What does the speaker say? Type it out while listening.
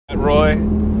Roy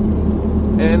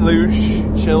and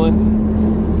Lush chilling.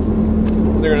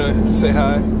 They're gonna say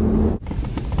hi.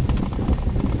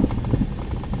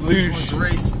 Lush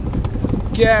race.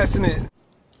 gassing it.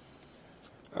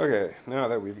 Okay, now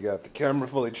that we've got the camera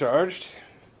fully charged,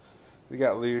 we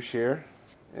got Lush here,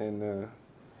 and I'm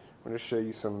gonna show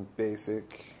you some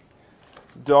basic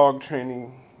dog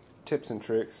training tips and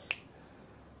tricks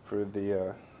for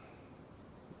the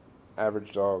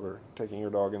average dog or taking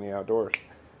your dog in the outdoors.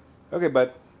 Okay,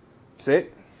 bud,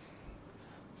 sit.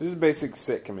 This is a basic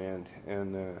sit command,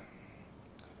 and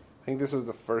I think this was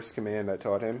the first command I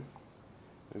taught him.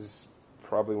 This is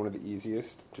probably one of the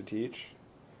easiest to teach,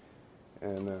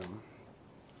 and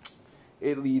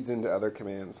it leads into other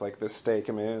commands like the stay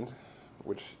command,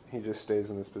 which he just stays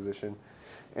in this position,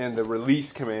 and the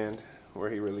release command, where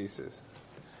he releases.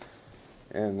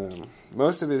 And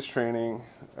most of his training,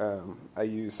 I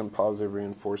use some positive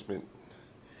reinforcement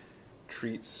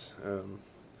treats.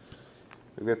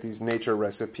 We've got these Nature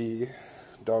Recipe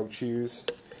dog chews,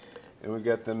 and we've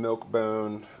got the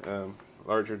Milk-Bone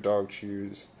larger dog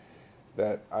chews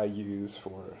that I use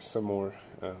for some more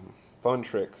fun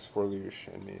tricks for Lush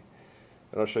and me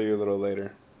that I'll show you a little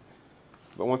later.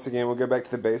 But once again, we'll go back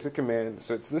to the basic command.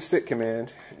 So it's the sit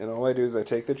command, and all I do is I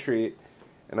take the treat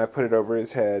and I put it over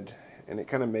his head, and it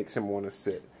kind of makes him want to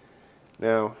sit.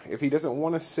 Now, if he doesn't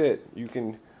want to sit, you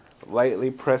can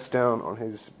lightly press down on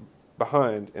his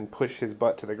behind and push his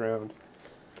butt to the ground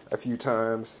a few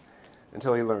times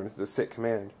until he learns the sit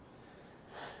command.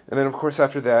 And then, of course,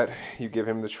 after that, you give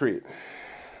him the treat.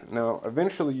 Now,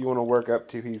 eventually you want to work up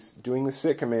to he's doing the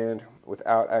sit command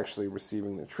without actually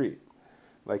receiving the treat,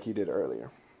 like he did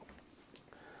earlier.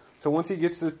 So once he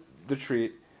gets the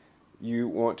treat, you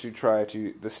want to try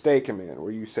to the stay command,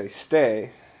 where you say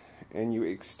stay, and you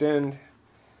extend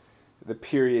the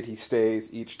period he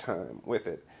stays each time with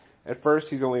it. At first,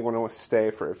 he's only going to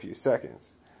stay for a few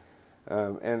seconds.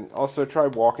 And also try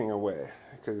walking away,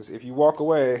 because if you walk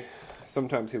away,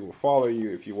 sometimes he will follow you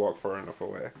if you walk far enough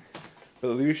away.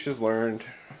 But Lush has learned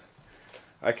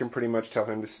I can pretty much tell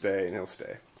him to stay, and he'll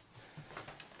stay.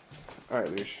 Alright,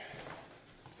 Lush.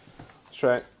 Let's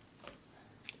try it.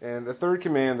 And the third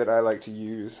command that I like to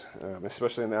use,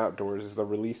 especially in the outdoors, is the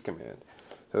release command.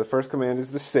 So the first command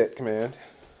is the sit command.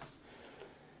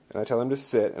 And I tell him to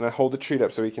sit, and I hold the treat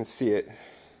up so he can see it.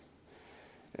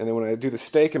 And then when I do the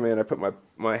stay command, I put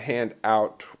my hand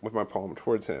out with my palm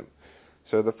towards him.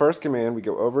 So the first command, we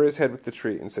go over his head with the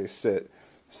treat and say sit.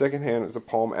 The second hand is the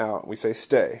palm out, and we say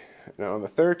stay. Now on the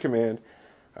third command,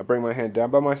 I bring my hand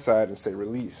down by my side and say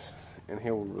release, and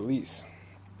he will release.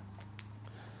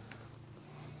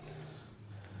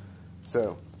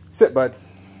 So, sit, bud.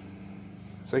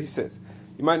 So he sits.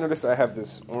 You might notice I have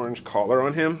this orange collar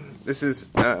on him. This is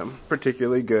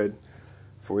particularly good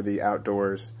for the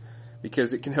outdoors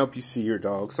because it can help you see your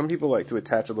dog. Some people like to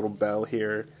attach a little bell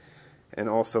here and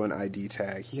also an ID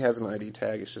tag. He has an ID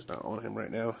tag, it's just not on him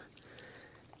right now.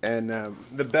 And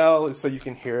the bell is so you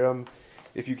can hear them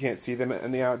if you can't see them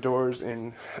in the outdoors.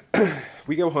 And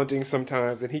we go hunting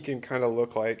sometimes, and he can kind of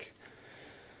look like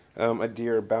a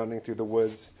deer bounding through the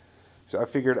woods. So I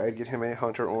figured I'd get him a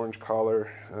hunter orange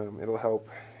collar. It'll help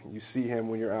you see him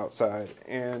when you're outside,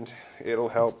 and it'll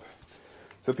help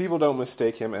so people don't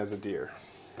mistake him as a deer.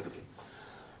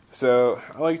 So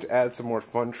I like to add some more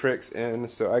fun tricks in.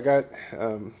 So I got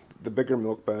the bigger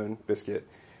Milk-Bone biscuit,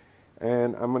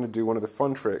 and I'm going to do one of the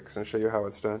fun tricks and show you how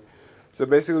it's done. So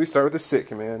basically we start with the sit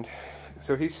command.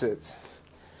 So he sits,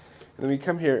 and then we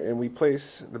come here and we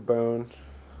place the bone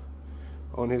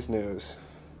on his nose.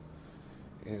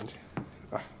 And,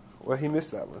 well, he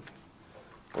missed that one.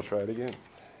 We'll try it again.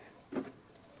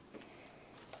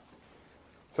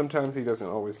 Sometimes he doesn't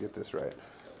always get this right.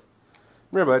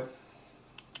 Come here, bud.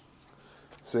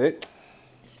 Sit.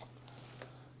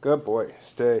 Good boy.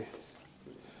 Stay.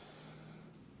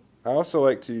 I also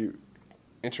like to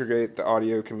integrate the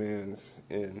audio commands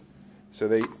in, so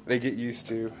they get used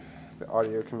to the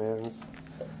audio commands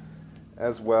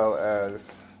as well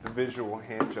as the visual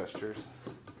hand gestures.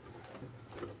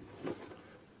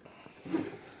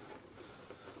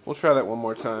 We'll try that one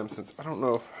more time, since I don't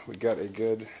know if we got a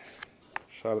good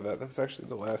shot of that. That's actually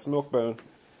the last Milk-Bone.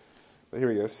 But here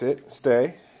we go. Sit,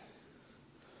 stay.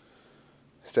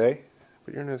 Stay.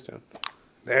 Put your nose down.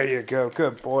 There you go.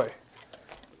 Good boy.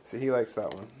 See, he likes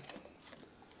that one.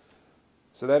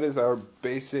 So that is our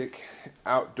basic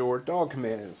outdoor dog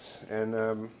commands. And,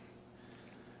 you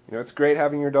know, it's great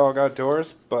having your dog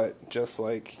outdoors, but just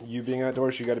like you being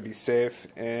outdoors, you got to be safe,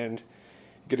 and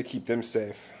you got to keep them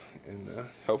safe. And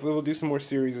hopefully we'll do some more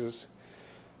series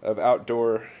of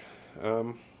outdoor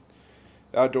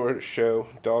Outdoor Show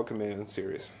Dog Command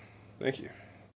series. Thank you.